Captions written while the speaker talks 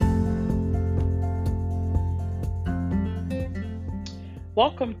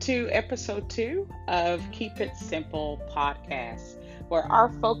Welcome to episode 2 of Keep It Simple podcast, where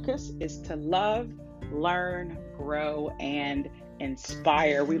our focus is to love, learn, grow, and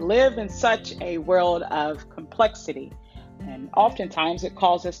inspire. We live in such a world of complexity, and oftentimes it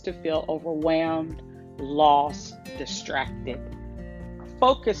causes us to feel overwhelmed, lost, distracted. Our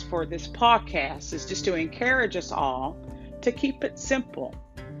focus for this podcast is just to encourage us all to keep it simple.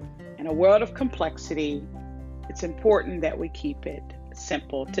 In a world of complexity, it's important that we keep it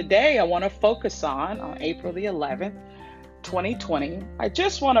simple. Today, I want to focus on April the 11th, 2020. I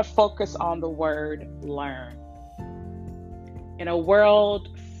just want to focus on the word learn. In a world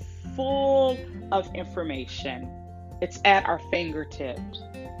full of information, it's at our fingertips.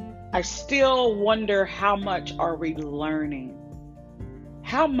 I still wonder, how much are we learning?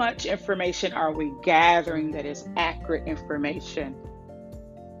 How much information are we gathering that is accurate information?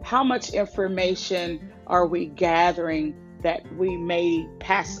 How much information are we gathering that we may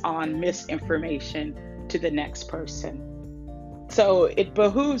pass on misinformation to the next person? So it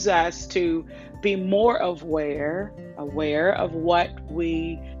behooves us to be more aware of what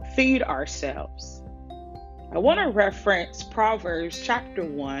we feed ourselves. I want to reference Proverbs chapter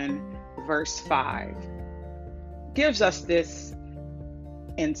 1, verse 5. It gives us this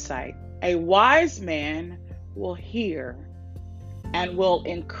insight. A wise man will hear and will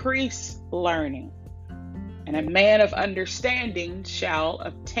increase learning, and a man of understanding shall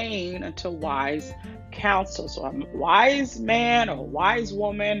obtain unto wise counsel. So a wise man or a wise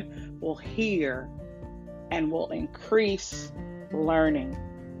woman will hear and will increase learning.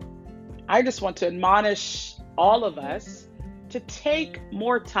 I just want to admonish all of us to take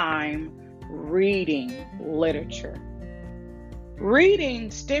more time reading literature.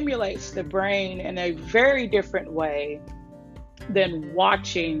 Reading stimulates the brain in a very different way than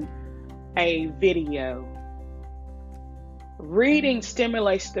watching a video. Reading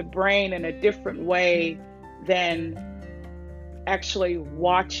stimulates the brain in a different way than actually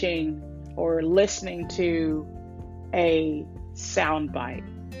watching or listening to a soundbite.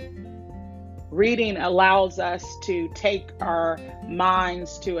 Reading allows us to take our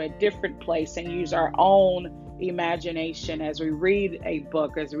minds to a different place and use our own imagination as we read a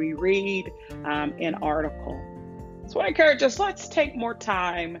book, as we read an article. So I encourage us, let's take more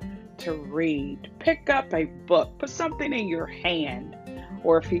time to read. Pick up a book, put something in your hand,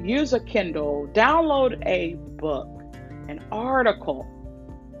 or if you use a Kindle, download a book, an article,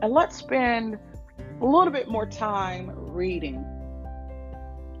 and let's spend a little bit more time reading.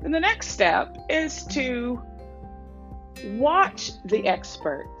 And the next step is to watch the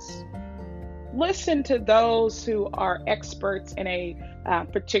experts. Listen to those who are experts in a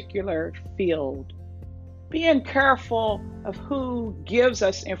particular field. Being careful of who gives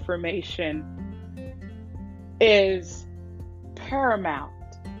us information is paramount,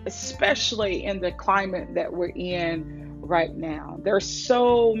 especially in the climate that we're in right now. There are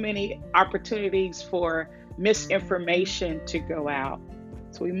so many opportunities for misinformation to go out.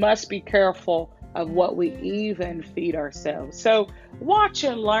 So we must be careful of what we even feed ourselves. So watch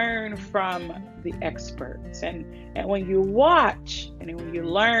and learn from the experts. And when you watch and when you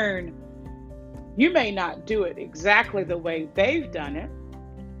learn, you may not do it exactly the way they've done it,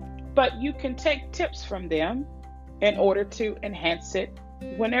 but you can take tips from them in order to enhance it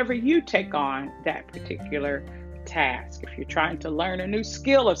whenever you take on that particular task. If you're trying to learn a new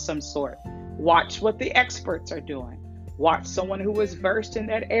skill of some sort, watch what the experts are doing. Watch someone who is versed in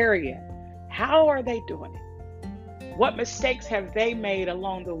that area. How are they doing it? What mistakes have they made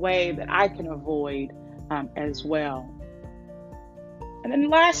along the way that I can avoid as well? And then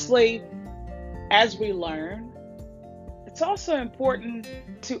lastly, as we learn, it's also important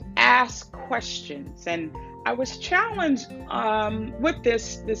to ask questions. And I was challenged with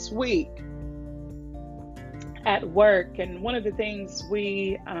this week at work. And one of the things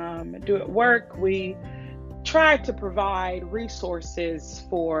we do at work, we try to provide resources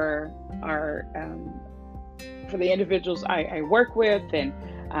for for the individuals I work with and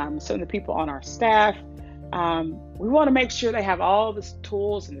some of the people on our staff. We want to make sure they have all the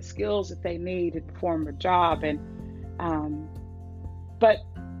tools and the skills that they need to perform a job. But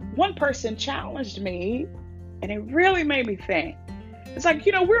one person challenged me, and it really made me think. It's like,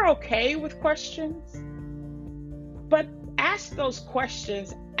 we're okay with questions, but ask those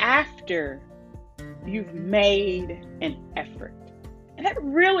questions after you've made an effort. And that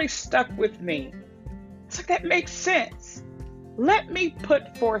really stuck with me. It's like, that makes sense. Let me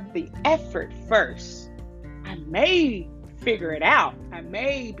put forth the effort first. I may figure it out. I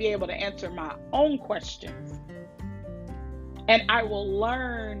may be able to answer my own questions. And I will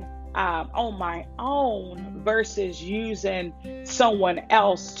learn on my own versus using someone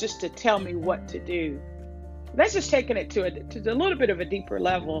else just to tell me what to do. That's just taking it to a little bit of a deeper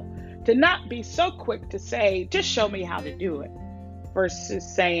level, to not be so quick to say, just show me how to do it,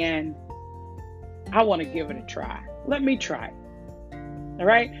 versus saying, I want to give it a try. Let me try it. All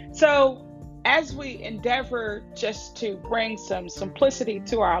right. So as we endeavor just to bring some simplicity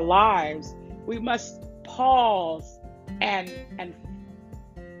to our lives, we must pause and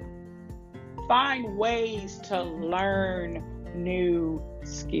find ways to learn new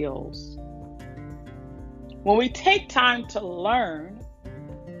skills. When we take time to learn,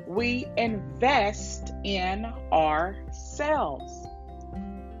 we invest in ourselves.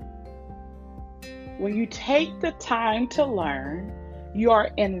 When you take the time to learn, you are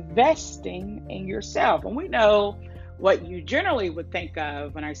investing in yourself. And we know what you generally would think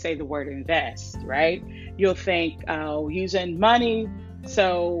of when I say the word invest, right? You'll think using money,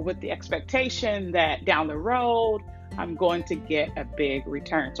 so with the expectation that down the road, I'm going to get a big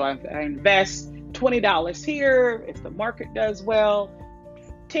return. So I invest $20 here. If the market does well,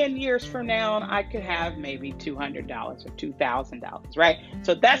 10 years from now, I could have maybe $200 or $2,000, right?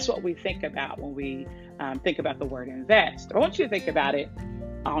 So that's what we think about when we think about the word invest. I want you to think about it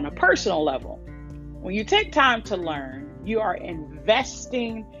on a personal level. When you take time to learn, you are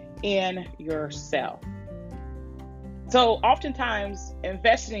investing in yourself. So oftentimes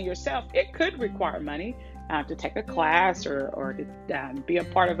investing in yourself, it could require money to take a class or to be a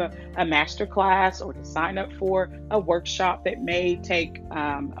part of a master class, or to sign up for a workshop that may take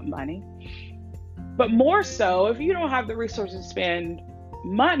money. But more so, if you don't have the resources to spend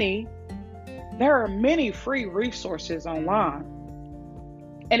money, there are many free resources online.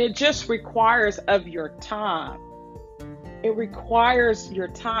 And it just requires of your time. It requires your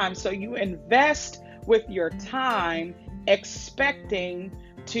time. So you invest with your time, expecting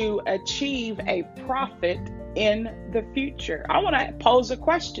to achieve a profit in the future. I want to pose a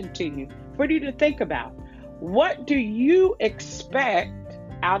question to you for you to think about. What do you expect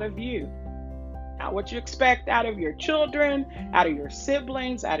out of you? What you expect out of your children, out of your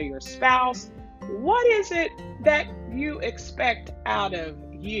siblings, out of your spouse? What is it that you expect out of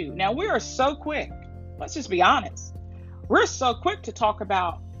you? Now, we are so quick. Let's just be honest. We're so quick to talk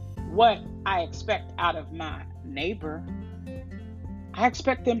about what I expect out of my neighbor. I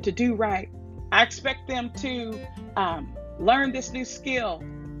expect them to do right. I expect them to learn this new skill.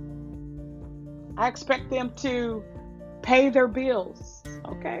 I expect them to pay their bills.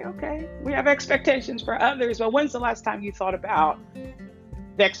 Okay. We have expectations for others, but when's the last time you thought about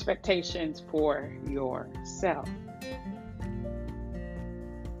the expectations for yourself?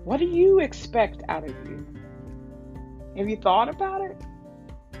 What do you expect out of you? Have you thought about it?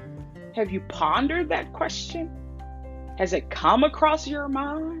 Have you pondered that question? Has it come across your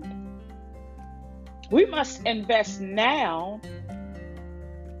mind? We must invest now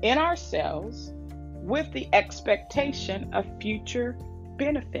in ourselves with the expectation of future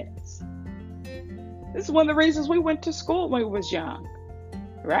benefits. This is one of the reasons we went to school when we was young,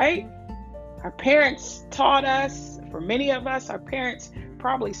 right? Our parents taught us. For many of us, our parents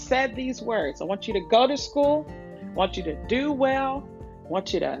probably said these words: I want you to go to school. I want you to do well. I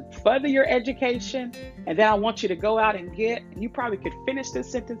want you to further your education. And then I want you to go out and you probably could finish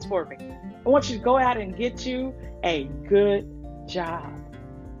this sentence for me. I want you to go out and get you a good job.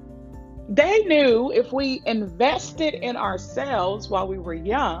 They knew if we invested in ourselves while we were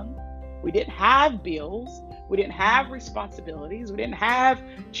young, we didn't have bills, we didn't have responsibilities, we didn't have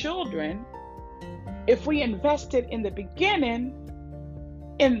children. If we invested in the beginning,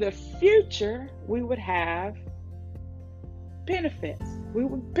 in the future, we would have benefits. We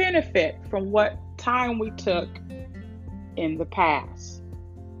would benefit from what time we took in the past.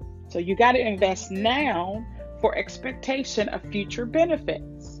 So you got to invest now for expectation of future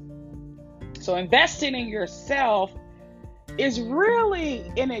benefits. So investing in yourself is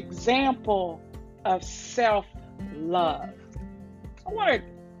really an example of self-love. I want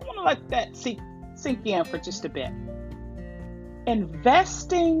to let that sink in for just a bit.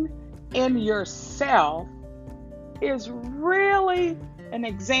 Investing in yourself is really an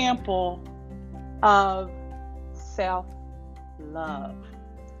example of self-love.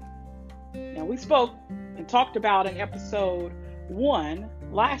 Now, we spoke and talked about in episode 1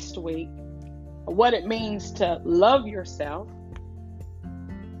 last week what it means to love yourself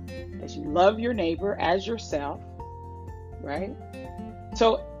as you love your neighbor as yourself, right?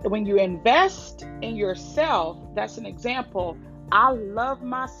 So when you invest in yourself, that's an example. I love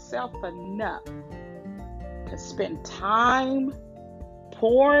myself enough to spend time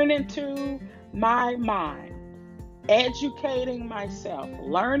pouring into my mind educating myself,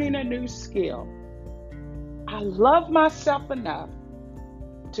 learning a new skill. I love myself enough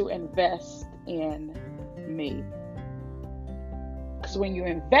to invest in me. Because when you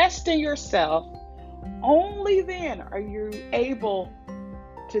invest in yourself, only then are you able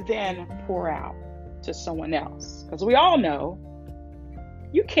to then pour out to someone else. Because we all know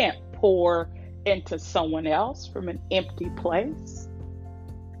you can't pour into someone else from an empty place.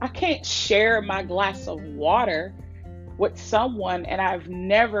 I can't share my glass of water with someone and I've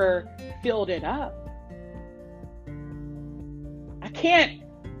never filled it up. I can't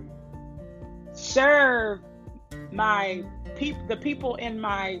serve the people in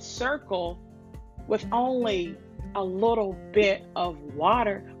my circle with only a little bit of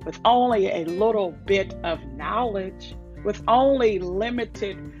water, with only a little bit of knowledge, with only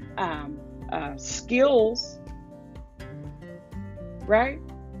limited skills, right?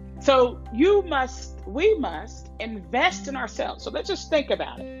 So we must invest in ourselves. So let's just think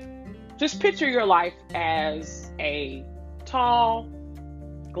about it. Just picture your life as a tall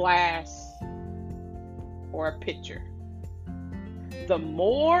glass or a pitcher. The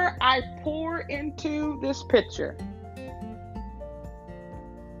more I pour into this pitcher,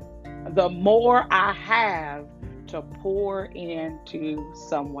 the more I have to pour into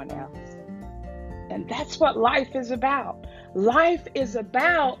someone else. And that's what life is about. Life is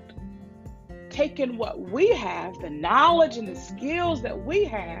about taking what we have, the knowledge and the skills that we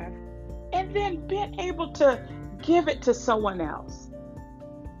have, and then being able to give it to someone else.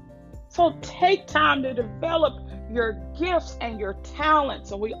 So take time to develop your gifts and your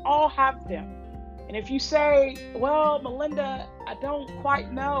talents, and we all have them. And if you say, well, Melinda, I don't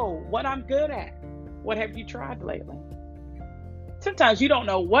quite know what I'm good at. What have you tried lately? Sometimes you don't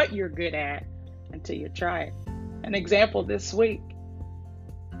know what you're good at until you try it. An example this week.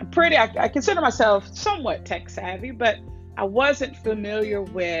 I consider myself somewhat tech savvy, but I wasn't familiar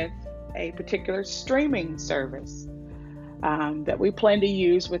with a particular streaming service that we plan to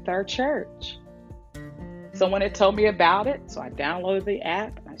use with our church. Someone had told me about it, so I downloaded the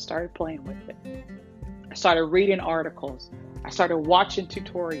app and I started playing with it. I started reading articles. I started watching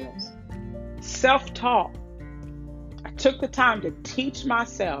tutorials. Self-taught. I took the time to teach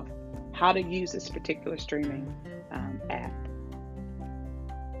myself how to use this particular streaming app.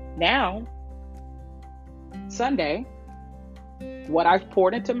 Now, Sunday, what I've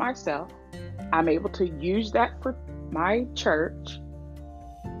poured into myself, I'm able to use that for my church,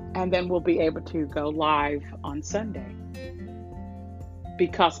 and then we'll be able to go live on Sunday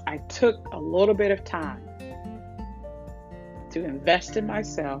because I took a little bit of time to invest in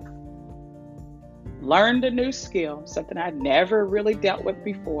myself, learned a new skill, something I'd never really dealt with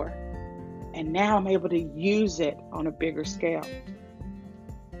before, and now I'm able to use it on a bigger scale.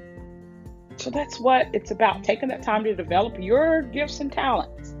 So that's what it's about, taking that time to develop your gifts and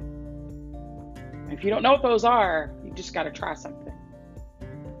talents. And if you don't know what those are, you just got to try something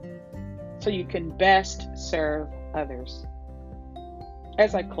so you can best serve others.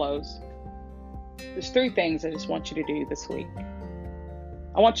 As I close, there's 3 things I just want you to do this week.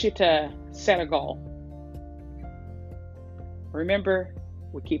 I want you to set a goal. Remember,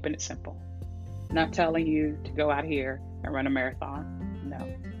 we're keeping it simple. I'm not telling you to go out here and run a marathon. No.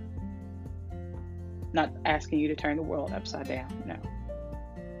 Not asking you to turn the world upside down. No.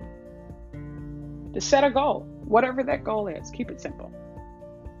 Just set a goal. Whatever that goal is, keep it simple.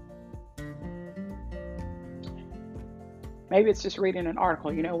 Maybe it's just reading an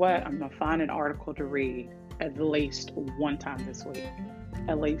article. You know what? I'm going to find an article to read at least 1 time this week.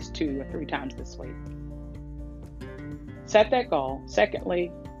 At least 2 or 3 times this week. Set that goal.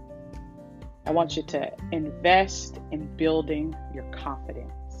 Secondly, I want you to invest in building your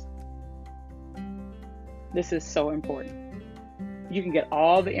confidence. This is so important. You can get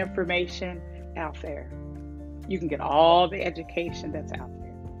all the information out there. You can get all the education that's out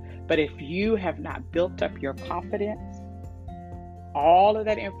there. But if you have not built up your confidence, all of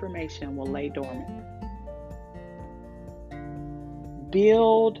that information will lay dormant.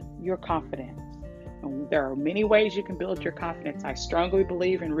 Build your confidence. And there are many ways you can build your confidence. I strongly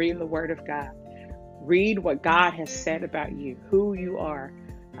believe in reading the Word of God. Read what God has said about you, who you are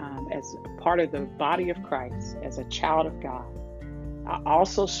as a part of the body of Christ, as a child of God. I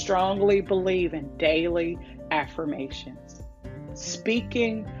also strongly believe in daily affirmations,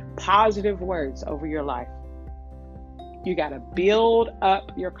 speaking positive words over your life. You got to build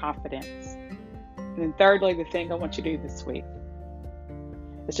up your confidence. And then thirdly, the thing I want you to do this week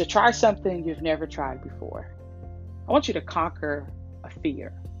is to try something you've never tried before. I want you to conquer a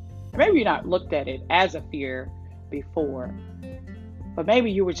fear. Maybe you've not looked at it as a fear before, But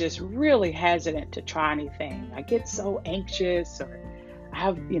maybe you were just really hesitant to try anything. I get so anxious, or I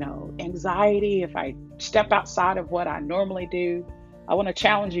have, anxiety if I step outside of what I normally do. I want to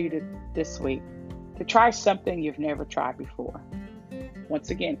challenge you this week to try something you've never tried before.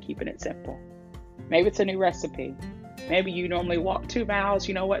 Once again, keeping it simple. Maybe it's a new recipe. Maybe you normally walk 2 miles.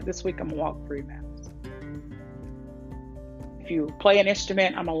 You know what? This week I'm going to walk 3 miles. If you play an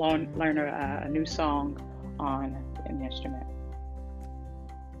instrument, I'm going to learn a new song on an instrument.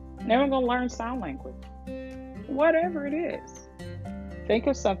 Now I'm going to learn sign language. Whatever it is. Think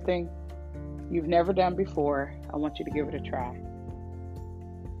of something you've never done before. I want you to give it a try.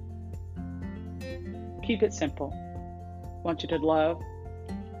 Keep it simple. I want you to love.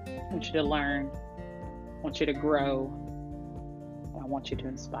 I want you to learn. I want you to grow. And I want you to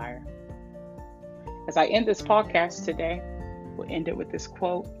inspire. As I end this podcast today, we'll end it with this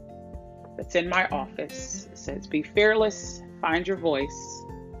quote that's in my office. It says, "Be fearless, find your voice,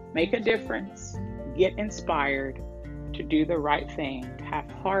 make a difference, get inspired to do the right thing, have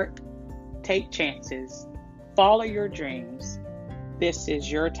heart, take chances, follow your dreams. This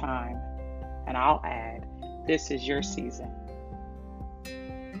is your time." And I'll add, this is your season.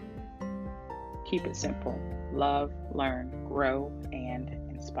 Keep it simple. Love, learn, grow, and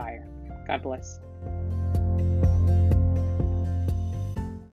inspire. God bless.